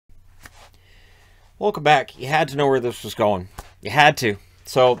Welcome back. You had to know where this was going. You had to.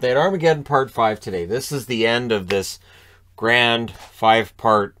 So they had Armageddon Part 5 today. This is the end of this grand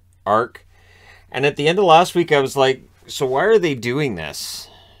 5-part arc. And at the end of last week, I was like, so why are they doing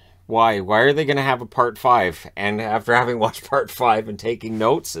this? Why? Why are they going to have a Part 5? And after having watched Part 5 and taking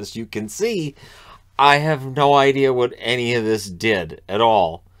notes, as you can see, I have no idea what any of this did at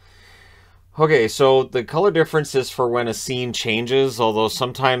all. Okay, so the color difference is for when a scene changes, although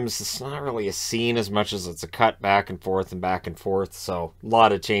sometimes it's not really a scene as much as it's a cut back and forth, so a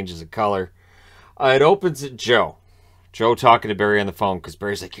lot of changes of color. It opens at Joe. Joe talking to Barry on the phone, because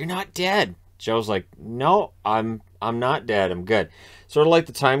Barry's like, "You're not dead." Joe's like, "No, I'm not dead, I'm good." Sort of like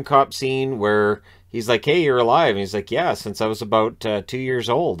the Time Cop scene where he's like, "Hey, you're alive." And he's like, "Yeah, since I was about 2 years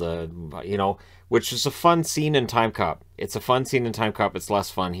old," which is a fun scene in Time Cop. It's a fun scene in Time Cop, it's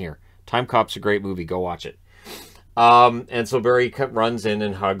less fun here. Time Cop's a great movie. Go watch it. And so Barry runs in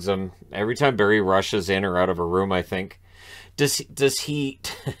and hugs him. Every time Barry rushes in or out of a room, I think, does he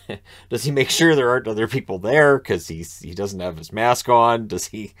does he make sure there aren't other people there because he doesn't have his mask on? Does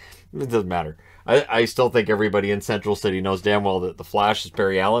he? It doesn't matter. I still think everybody in Central City knows damn well that the Flash is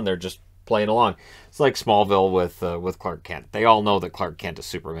Barry Allen. They're just playing along. It's like Smallville with Clark Kent. They all know that Clark Kent is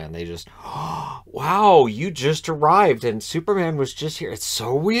Superman. They just, oh, wow, you just arrived and Superman was just here. It's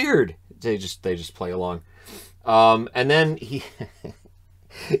so weird. They just play along. And then he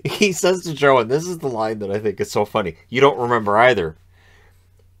he says to Joe, and this is the line that I think is so funny. "You don't remember either."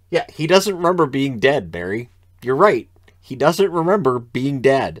 Yeah, he doesn't remember being dead, Barry. You're right. He doesn't remember being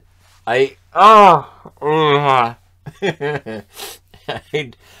dead.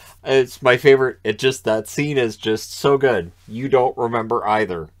 It's my favorite. That scene is just so good. You don't remember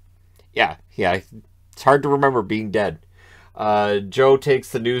either. Yeah. It's hard to remember being dead. Joe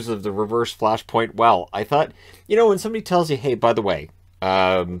takes the news of the reverse flashpoint well. I thought, when somebody tells you, "Hey, by the way,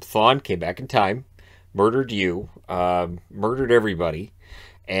 Thawne came back in time, murdered you, murdered everybody,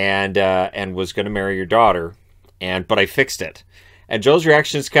 and was going to marry your daughter, but I fixed it." And Joe's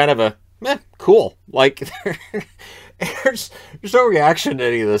reaction is kind of a, cool. Like, there's no reaction to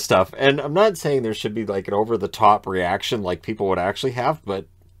any of this stuff. And I'm not saying there should be like an over-the-top reaction like people would actually have, but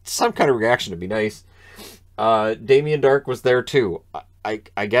some kind of reaction would be nice. Damien Dark was there too.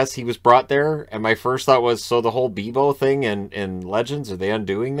 I guess he was brought there, and my first thought was, so the whole Bebo thing in Legends, are they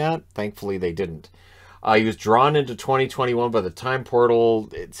undoing that? Thankfully they didn't. He was drawn into 2021 by the time portal.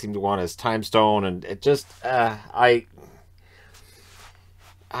 It seemed to want his time stone, and it just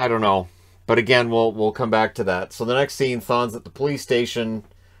I don't know. But again, we'll come back to that. So the next scene, Thawne's at the police station.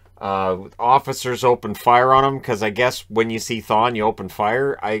 Officers open fire on him, because I guess when you see Thawne, you open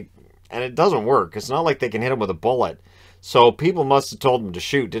fire. And it doesn't work. It's not like they can hit him with a bullet. So people must have told him to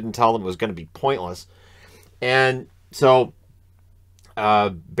shoot, didn't tell him it was going to be pointless. And so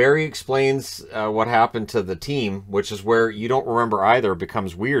Barry explains what happened to the team, which is where "you don't remember either"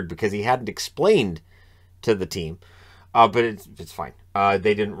 becomes weird, because he hadn't explained to the team. But it's fine.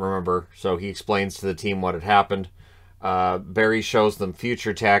 They didn't remember, so he explains to the team what had happened. Barry shows them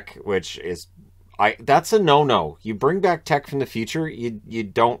future tech, which is... that's a no-no. You bring back tech from the future, you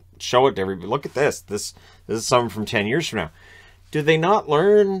don't show it to everybody. Look at this. This is something from 10 years from now. Do they not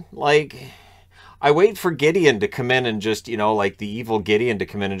learn? Like, I wait for Gideon to come in and just, like the evil Gideon to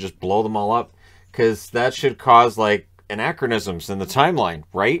come in and just blow them all up, because that should cause, like, anachronisms in the timeline,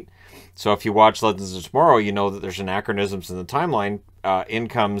 right? So if you watch Legends of Tomorrow, you know that there's anachronisms in the timeline. In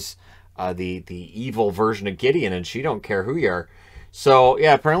comes the evil version of Gideon, and she don't care who you are. So,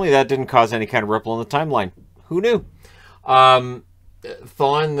 yeah, apparently that didn't cause any kind of ripple in the timeline. Who knew?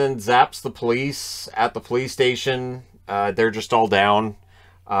 Thawne then zaps the police at the police station. They're just all down.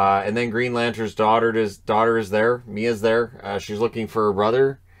 And then Green Lantern's daughter is there. Mia's there. She's looking for her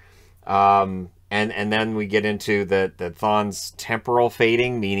brother. And then we get into that Thawne's temporal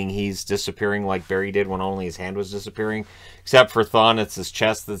fading, meaning he's disappearing like Barry did when only his hand was disappearing. Except for Thawne, it's his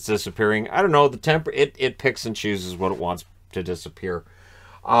chest that's disappearing. I don't know. It picks and chooses what it wants to disappear.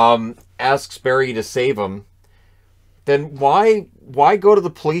 Asks Barry to save him. Then why go to the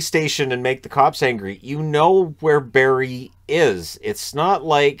police station and make the cops angry? You know where Barry is. It's not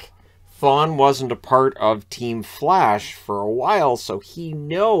like Thawne wasn't a part of Team Flash for a while, so he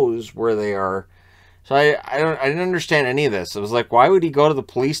knows where they are. So I didn't understand any of this. It was like, why would he go to the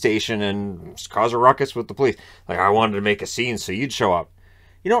police station and cause a ruckus with the police? Like, I wanted to make a scene so you'd show up.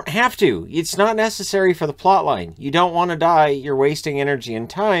 You don't have to. It's not necessary for the plot line. You don't want to die. You're wasting energy and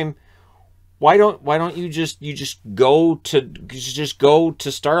time. Why don't you just go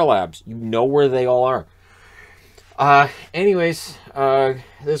to Star Labs? You know where they all are. Anyways,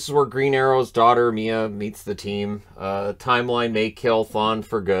 this is where Green Arrow's daughter, Mia, meets the team. Timeline may kill Thawne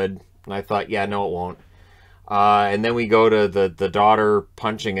for good. And I thought, yeah, no, it won't. And then we go to the daughter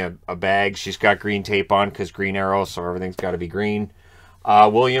punching a bag. She's got green tape on because Green Arrow, so everything's got to be green.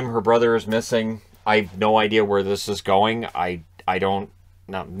 William, her brother, is missing. I have no idea where this is going. I don't,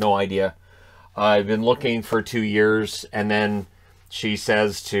 no idea. I've been looking for 2 years, and then she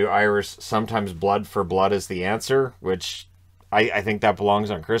says to Iris, sometimes blood for blood is the answer, which I think that belongs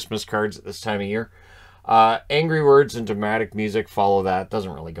on Christmas cards at this time of year. Angry words and dramatic music follow that.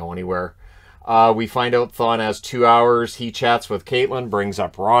 Doesn't really go anywhere. We find out Thawne has 2 hours. He chats with Caitlin, brings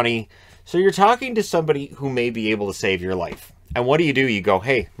up Ronnie. So you're talking to somebody who may be able to save your life. And what do? You go,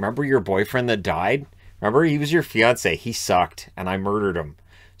 hey, remember your boyfriend that died? Remember, he was your fiance. He sucked, and I murdered him.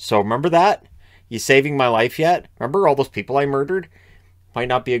 So remember that? You saving my life yet? Remember all those people I murdered? Might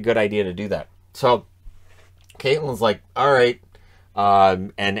not be a good idea to do that. So Caitlin's like, all right.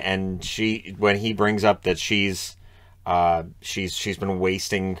 And she, when he brings up that she's been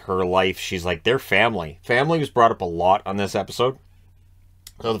wasting her life, she's like, they're family. Family was brought up a lot on this episode.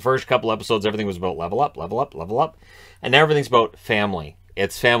 So the first couple episodes, everything was about level up, level up, level up. And now everything's about family.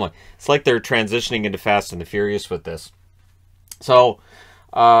 It's family. It's like they're transitioning into Fast and the Furious with this. So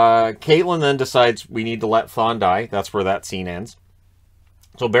Caitlin then decides we need to let Thawne die. That's where that scene ends.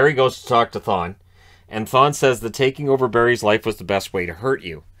 So Barry goes to talk to Thawne. And Thawne says that taking over Barry's life was the best way to hurt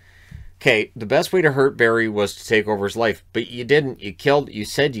you. Okay, the best way to hurt Barry was to take over his life. But you didn't. You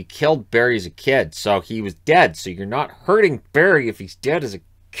said you killed Barry as a kid. So he was dead. So you're not hurting Barry if he's dead as a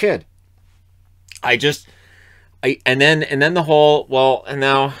kid. And then the whole, well, and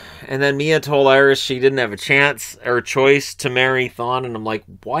then Mia told Iris she didn't have a chance or choice to marry Thawne, and I'm like,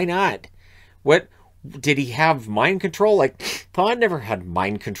 why not? What, did he have mind control? Like, Thawne never had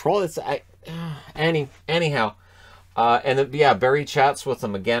mind control. Anyhow, and then, yeah, Barry chats with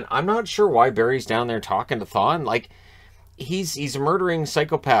him again. I'm not sure why Barry's down there talking to Thawne. Like, he's a murdering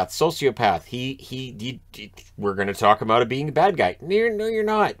psychopath, sociopath. We're going to talk about it being a bad guy. No, you're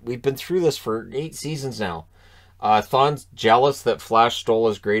not. We've been through this for 8 seasons now. Thawne's jealous that Flash stole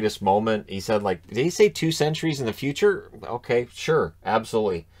his greatest moment. He said, like, did he say 2 centuries in the future? Okay, sure,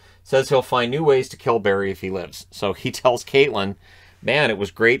 absolutely. Says he'll find new ways to kill Barry if he lives. So he tells Caitlin, man, it was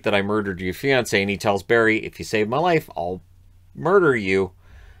great that I murdered your fiance. And he tells Barry, if you save my life, I'll murder you.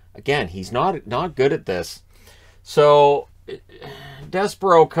 Again, he's not good at this. So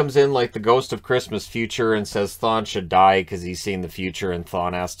Despero comes in like the ghost of Christmas future and says Thawne should die because he's seen the future and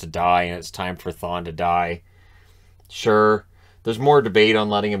Thawne has to die and it's time for Thawne to die. Sure. There's more debate on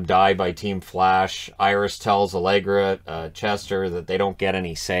letting him die by Team Flash. Iris tells Allegra, Chester, that they don't get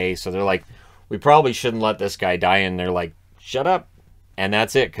any say. So they're like, we probably shouldn't let this guy die. And they're like, shut up. And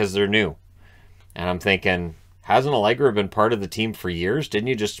that's it, because they're new. And I'm thinking, hasn't Allegra been part of the team for years? Didn't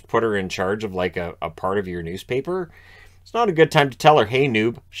you just put her in charge of like a part of your newspaper? It's not a good time to tell her, hey,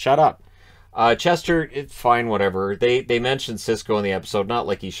 noob, shut up. Chester, it's fine, whatever. They mentioned Cisco in the episode, not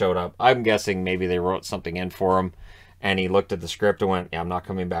like he showed up. I'm guessing maybe they wrote something in for him. And he looked at the script and went, yeah, I'm not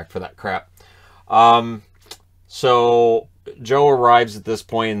coming back for that crap. So Joe arrives at this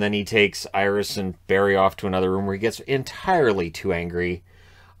point, and then he takes Iris and Barry off to another room where he gets entirely too angry.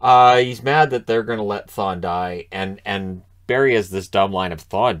 He's mad that they're going to let Thawne die. And Barry has this dumb line of,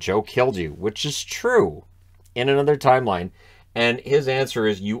 Thawne, Joe killed you, which is true in another timeline. And his answer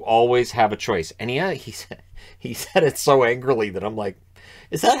is, you always have a choice. And he said it so angrily that I'm like,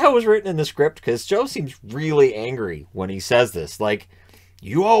 is that how it was written in the script? Because Joe seems really angry when he says this. Like,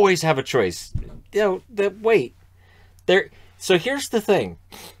 you always have a choice. You know, wait. So here's the thing.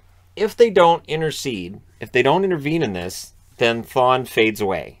 If they don't intercede, if they don't intervene in this, then Thawne fades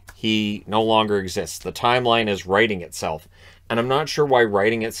away. He no longer exists. The timeline is writing itself. And I'm not sure why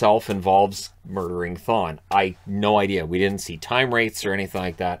writing itself involves murdering Thawne. No idea. We didn't see time wraiths or anything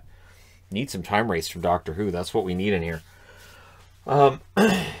like that. Need some time wraiths from Doctor Who. That's what we need in here. And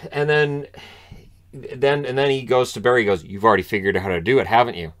then he goes to Barry. He goes, "You've already figured out how to do it,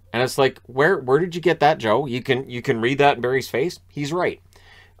 haven't you?" And it's like, where did you get that, Joe? You can read that in Barry's face. He's right.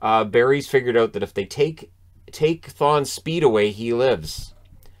 Barry's figured out that if they take Thawne's speed away, he lives.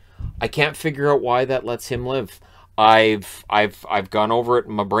 I can't figure out why that lets him live. I've gone over it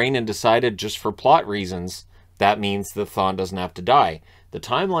in my brain and decided, just for plot reasons, that means that Thawne doesn't have to die. The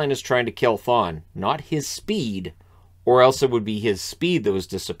timeline is trying to kill Thawne, not his speed. Or else it would be his speed that was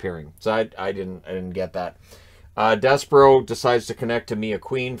disappearing. So I didn't get that. Despero decides to connect to Mia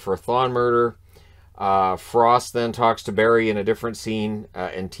Queen for Thawne murder. Frost then talks to Barry in a different scene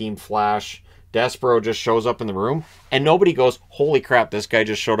in Team Flash. Despero just shows up in the room. And nobody goes, holy crap, this guy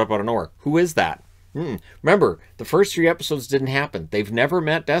just showed up out of nowhere. Who is that? Remember, the first 3 episodes didn't happen. They've never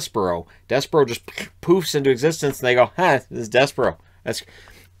met Despero. Despero just poofs into existence and they go, this is Despero.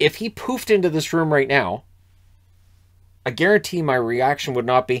 if he poofed into this room right now, I guarantee my reaction would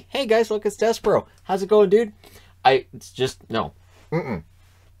not be, hey guys, look, it's Despero. How's it going, dude? It's just, no. Mm-mm.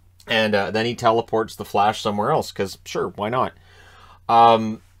 And then he teleports the Flash somewhere else, because sure, why not?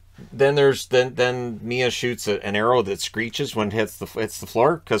 Then Mia shoots an arrow that screeches when it hits the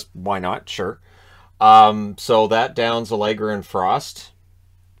floor, because why not? Sure. So that downs Allegra and Frost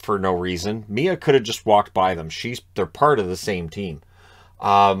for no reason. Mia could have just walked by them. They're part of the same team.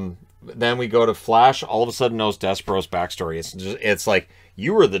 Then we go to Flash. All of a sudden knows Despero's backstory. It's like,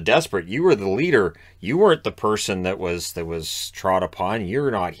 you were the Desperate. You were the leader. You weren't the person that was trod upon. You're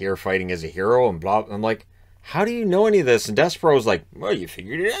not here fighting as a hero and blah. I'm like, how do you know any of this? And Despero's like, well, you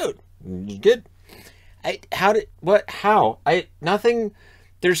figured it out. You did. Nothing.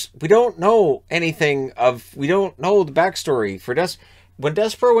 We don't know anything we don't know the backstory for When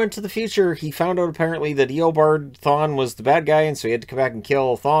Despero went to the future, he found out apparently that Eobard Thawne was the bad guy, and so he had to come back and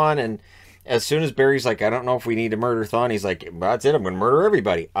kill Thawne. And as soon as Barry's like, I don't know if we need to murder Thawne, he's like, well, that's it, I'm going to murder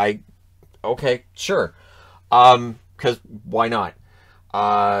everybody. Okay, sure. Because why not?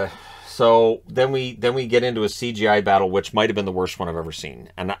 So then we get into a CGI battle, which might have been the worst one I've ever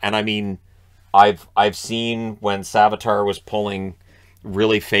seen. And I mean, I've seen when Savitar was pulling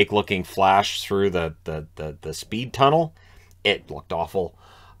really fake looking Flash through the speed tunnel. It looked awful.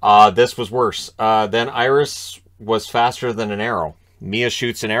 This was worse. Then Iris was faster than an arrow. Mia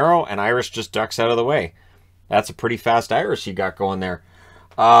shoots an arrow and Iris just ducks out of the way. That's a pretty fast Iris you got going there.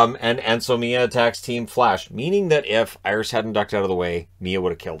 And so Mia attacks Team Flash, meaning that if Iris hadn't ducked out of the way, Mia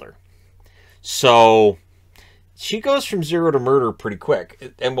would have killed her. So she goes from 0 to murder pretty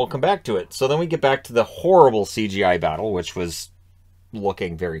quick, and we'll come back to it. So then we get back to the horrible CGI battle, which was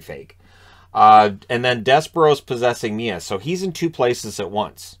looking very fake. And then Despero's possessing Mia, so he's in 2 places at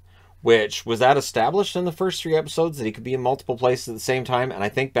once. Which, was that established in the first 3 episodes, that he could be in multiple places at the same time? And I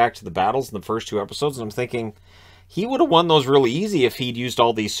think back to the battles in the first 2 episodes, and I'm thinking, he would have won those really easy if he'd used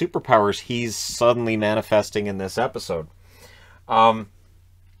all these superpowers he's suddenly manifesting in this episode.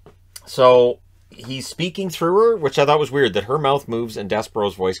 So he's speaking through her, which I thought was weird, that her mouth moves and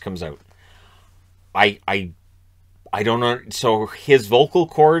Despero's voice comes out. I don't know. So his vocal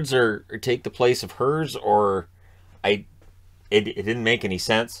cords take the place of hers, or it didn't make any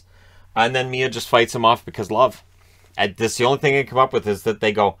sense. And then Mia just fights him off because love. This the only thing I come up with is that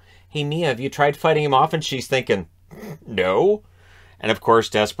they go, hey Mia, have you tried fighting him off? And she's thinking, no. And of course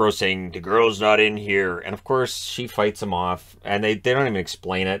Despero's saying, the girl's not in here. And of course she fights him off, and they don't even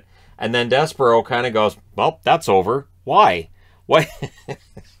explain it. And then Despero kind of goes, well, that's over. Why? What?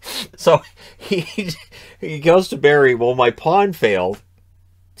 So he goes to Barry, well, my pawn failed.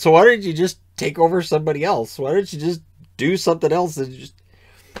 So why didn't you just take over somebody else? Why didn't you just do something else?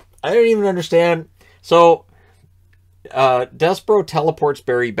 I don't even understand. So Despero teleports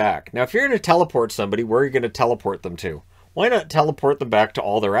Barry back. Now, if you're going to teleport somebody, where are you going to teleport them to? Why not teleport them back to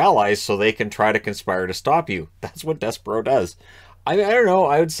all their allies so they can try to conspire to stop you? That's what Despero does. I don't know.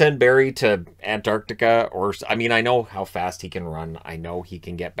 I would send Barry to Antarctica, or, I mean, I know how fast he can run. I know he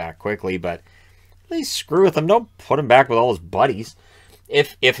can get back quickly, but at least screw with him. Don't put him back with all his buddies.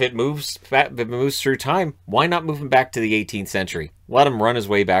 If it moves through time, why not move him back to the 18th century? Let him run his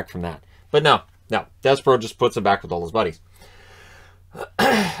way back from that. But no. Despero just puts him back with all his buddies.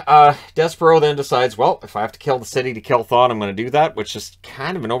 Despero then decides, well, if I have to kill the city to kill Thawne, I'm going to do that, which is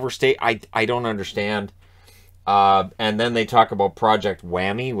kind of an overstate. I don't understand. And then they talk about Project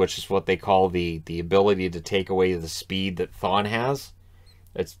Whammy, which is what they call the ability to take away the speed that Thawne has.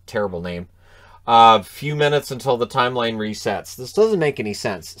 It's a terrible name. Few minutes until the timeline resets. This doesn't make any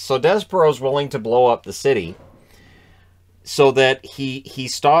sense. So Despero's willing to blow up the city so that he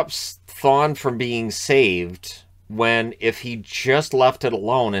stops Thawne from being saved, when if he just left it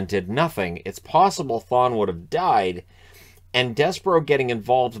alone and did nothing, it's possible Thawne would have died, and Despero getting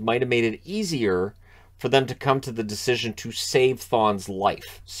involved might have made it easier for them to come to the decision to save Thawne's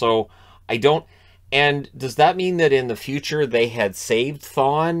life. So I don't... And does that mean that in the future they had saved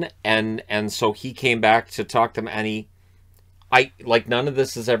Thawne, and so he came back to talk to them, and none of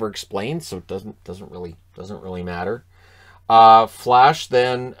this is ever explained, so it doesn't really matter. Flash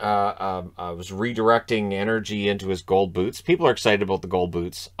then was redirecting energy into his gold boots. People are excited about the gold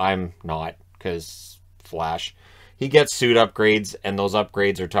boots. I'm not, because Flash. He gets suit upgrades, and those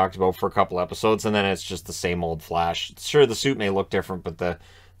upgrades are talked about for a couple episodes, and then it's just the same old Flash. Sure, the suit may look different, but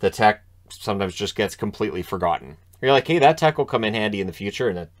the tech sometimes just gets completely forgotten. You're like, hey, that tech will come in handy in the future,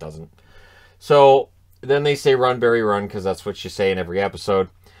 and it doesn't. So then they say, run, Barry, run, because that's what you say in every episode.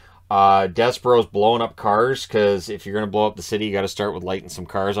 Despero's blowing up cars, because if you're going to blow up the city, you got to start with lighting some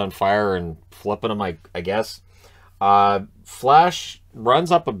cars on fire and flipping them, I guess. Flash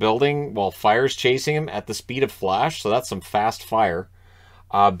runs up a building while fire's chasing him at the speed of Flash, so that's some fast fire.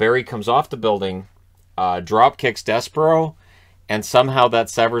 Barry comes off the building, drop kicks Despero, and somehow that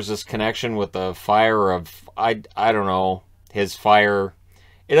severs his connection with the fire of, I don't know, his fire.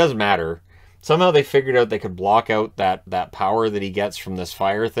 It doesn't matter. Somehow they figured out they could block out that power that he gets from this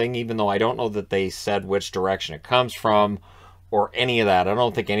fire thing, even though I don't know that they said which direction it comes from or any of that. I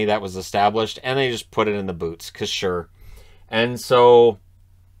don't think any of that was established, and they just put it in the boots, because sure. And so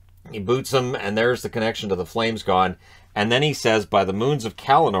he boots him, and there's the connection to the flames gone. And then he says, by the moons of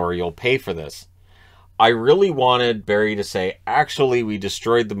Kalinor, you'll pay for this. I really wanted Barry to say, actually, we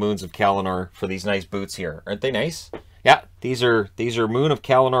destroyed the moons of Kalinor for these nice boots here. Aren't they nice? Yeah, these are Moon of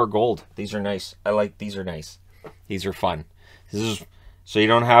Kalinor gold. These are nice. These are nice. These are fun. This is so you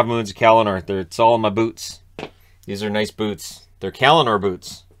don't have moons of Kalinor. It's all in my boots. These are nice boots. They're Kalinor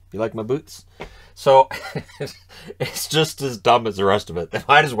boots. You like my boots? So it's just as dumb as the rest of it. They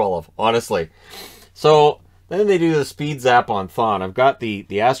might as well have, honestly. So then they do the speed zap on Thawne. I've got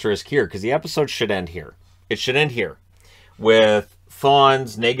the asterisk here because the episode should end here. It should end here with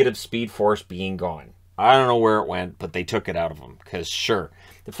Thawne's negative speed force being gone. I don't know where it went, but they took it out of him because sure.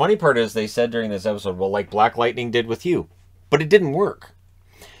 The funny part is they said during this episode, well, like Black Lightning did with you, but it didn't work.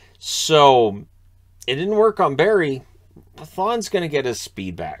 So it didn't work on Barry. But Thawne's going to get his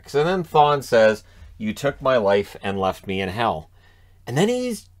speed back. So then Thawne says, you took my life and left me in hell. And then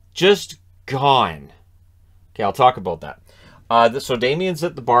he's just gone. Okay, I'll talk about that. So Damien's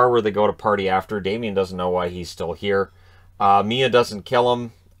at the bar where they go to party after. Damien doesn't know why he's still here. Mia doesn't kill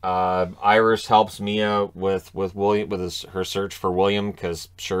him. Iris helps Mia with William with her search for William because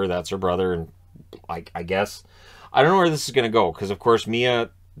sure that's her brother, and I guess I don't know where this is going to go because of course Mia,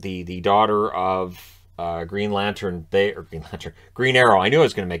 the daughter of Green Arrow. I knew I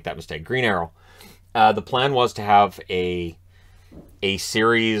was going to make that mistake. Green Arrow. The plan was to have a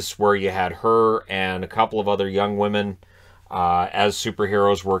series where you had her and a couple of other young women as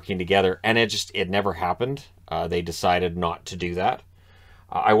superheroes working together, and it never happened. They decided not to do that.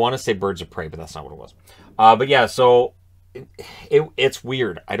 I want to say Birds of Prey, but that's not what it was. But yeah, so it's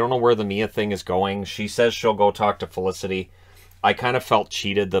weird. I don't know where the Mia thing is going. She says she'll go talk to Felicity. I kind of felt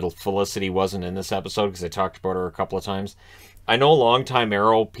cheated that Felicity wasn't in this episode because I talked about her a couple of times. I know longtime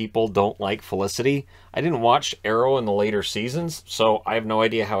Arrow people don't like Felicity. I didn't watch Arrow in the later seasons, so I have no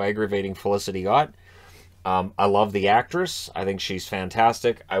idea how aggravating Felicity got. I love the actress. I think she's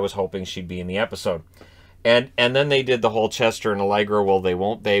fantastic. I was hoping she'd be in the episode. And then they did the whole Chester and Allegra, well, they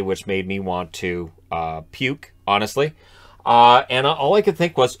won't they, which made me want to puke, honestly. And all I could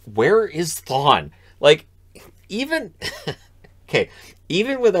think was, where is Thawne? Like, even... okay,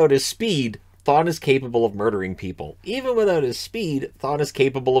 even without his speed, Thawne is capable of murdering people. Even without his speed, Thawne is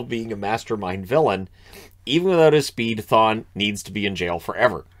capable of being a mastermind villain. Even without his speed, Thawne needs to be in jail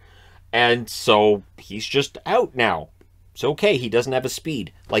forever. And so he's just out now. It's okay, he doesn't have a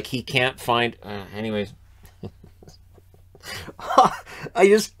speed. Like, he can't find... anyways...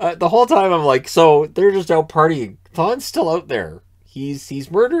 the whole time I'm like, so they're just out partying. Thawne's still out there.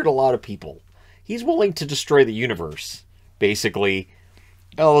 He's murdered a lot of people. He's willing to destroy the universe. Basically,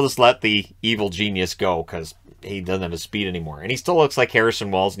 I'll just let the evil genius go because he doesn't have his speed anymore. And he still looks like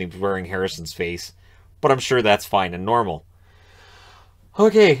Harrison Wells and he's wearing Harrison's face. But I'm sure that's fine and normal.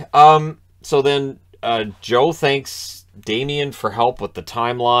 Okay, so then Joe thanks Damien for help with the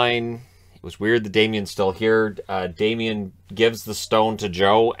timeline. It was weird that Damien's still here. Damien gives the stone to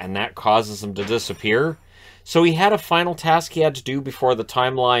Joe, and that causes him to disappear. So he had a final task he had to do before the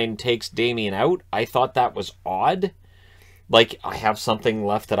timeline takes Damien out. I thought that was odd. Like, I have something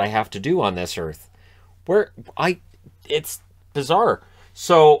left that I have to do on this Earth. It's bizarre.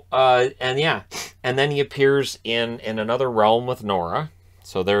 So, and yeah. And then he appears in another realm with Nora.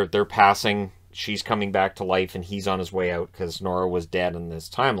 So they're passing. She's coming back to life, and he's on his way out because Nora was dead in this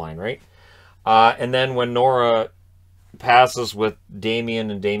timeline, right? And then when Nora passes with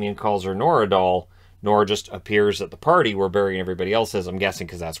Damien and Damien calls her Nora doll, Nora just appears at the party where Barry and everybody else is. I'm guessing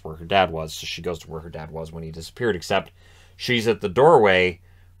because that's where her dad was. So she goes to where her dad was when he disappeared, except she's at the doorway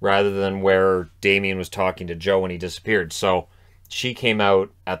rather than where Damien was talking to Joe when he disappeared. So she came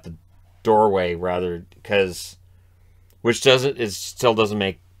out at the doorway rather because, which still doesn't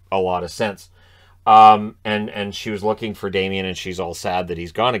make a lot of sense. And she was looking for Damien and she's all sad that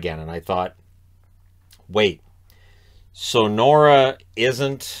he's gone again. And I thought, wait, so Nora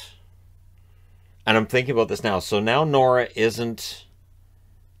isn't, and I'm thinking about this now, so now Nora isn't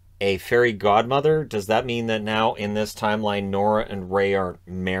a fairy godmother? Does that mean that now in this timeline Nora and Ray aren't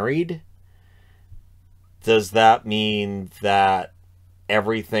married? Does that mean that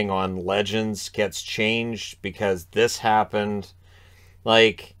everything on Legends gets changed because this happened?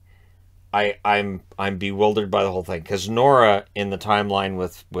 Like, I'm bewildered by the whole thing, because Nora in the timeline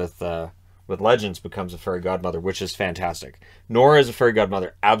with Legends becomes a fairy godmother, which is fantastic. Nora is a fairy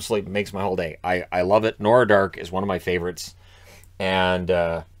godmother, absolutely makes my whole day. I love it. Nora Dark is one of my favorites, and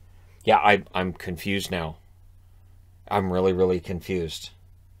yeah, I'm confused now. I'm really, really confused.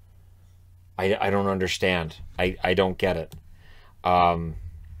 I don't understand. I don't get it.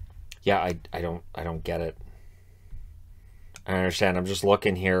 Yeah, I don't get it. I understand. I'm just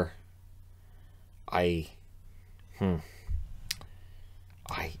looking here. I don't.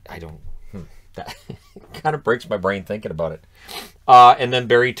 That kind of breaks my brain thinking about it. And then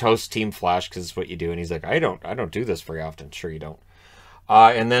Barry toasts Team Flash because it's what you do, and he's like, I don't do this very often. Sure you don't.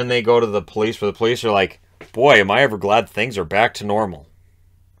 And then they go to the police, where the police are like, boy, am I ever glad things are back to normal.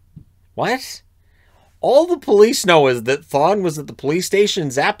 What? All the police know is that Thawne was at the police station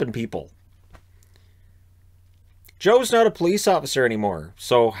zapping people. Joe's not a police officer anymore,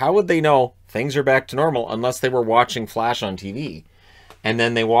 so how would they know things are back to normal unless they were watching Flash on TV? And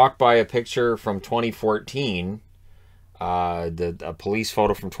then they walk by a picture from 2014, a police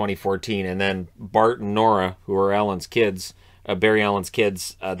photo from 2014, and then Bart and Nora, who are Alan's kids, Barry Allen's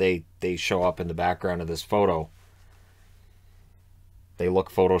kids, they show up in the background of this photo. They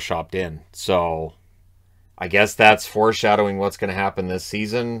look photoshopped in. So I guess that's foreshadowing what's going to happen this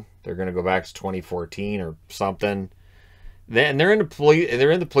season. They're going to go back to 2014 or something. Then they're in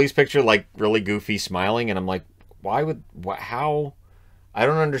the police picture, like really goofy, smiling, and I'm like, how? I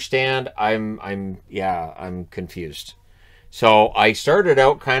don't understand. I'm confused. So I started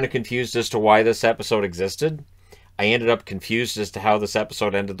out kind of confused as to why this episode existed. I ended up confused as to how this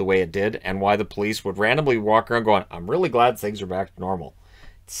episode ended the way it did, and why the police would randomly walk around going, I'm really glad things are back to normal.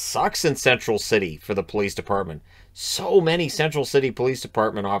 It sucks in Central City for the police department. So many Central City Police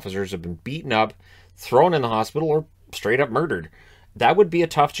Department officers have been beaten up, thrown in the hospital, or straight up murdered. That would be a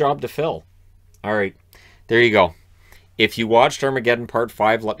tough job to fill. All right, there you go. If you watched Armageddon Part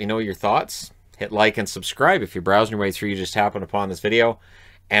 5, let me know your thoughts. Hit like and subscribe. If you're browsing your way through, you just happened upon this video.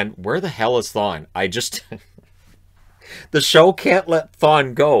 And where the hell is Thawne? The show can't let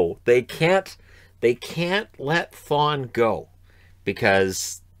Thawne go. They can't let Thawne go,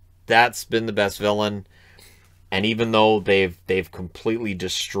 because that's been the best villain. And even though they've completely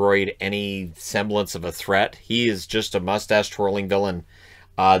destroyed any semblance of a threat, he is just a mustache twirling villain.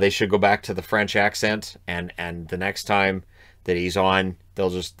 They should go back to the French accent, and the next time that he's on,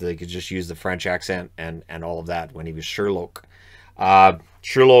 they could just use the French accent and all of that when he was Sherlock.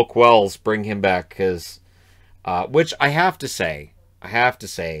 Sherlock Wells, bring him back, because which I have to say,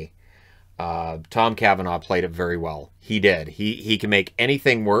 Tom Cavanaugh played it very well. He did. He can make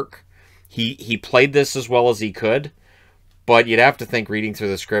anything work. He played this as well as he could, but you'd have to think, reading through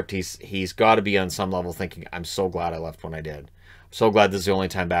the script, he's got to be on some level thinking, I'm so glad I left when I did. So glad this is the only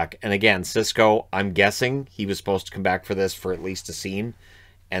time back. And again, Cisco, I'm guessing he was supposed to come back for this for at least a scene,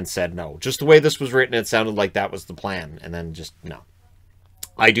 and said no. Just the way this was written, it sounded like that was the plan, and then just no.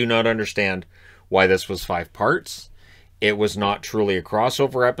 I do not understand why this was 5 parts. It was not truly a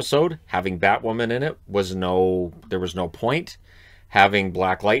crossover episode. Having Batwoman in it there was no point. Having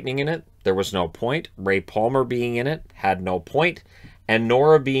Black Lightning in it, there was no point. Ray Palmer being in it had no point. And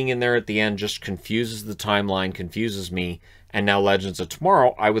Nora being in there at the end just confuses the timeline, confuses me. And now Legends of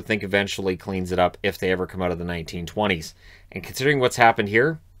Tomorrow, I would think, eventually cleans it up if they ever come out of the 1920s. And considering what's happened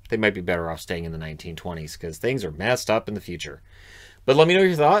here, they might be better off staying in the 1920s, because things are messed up in the future. But let me know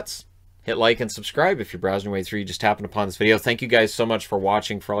your thoughts. Hit like and subscribe if you're browsing your way through. You just happened upon this video. Thank you guys so much for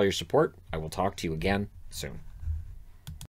watching, for all your support. I will talk to you again soon.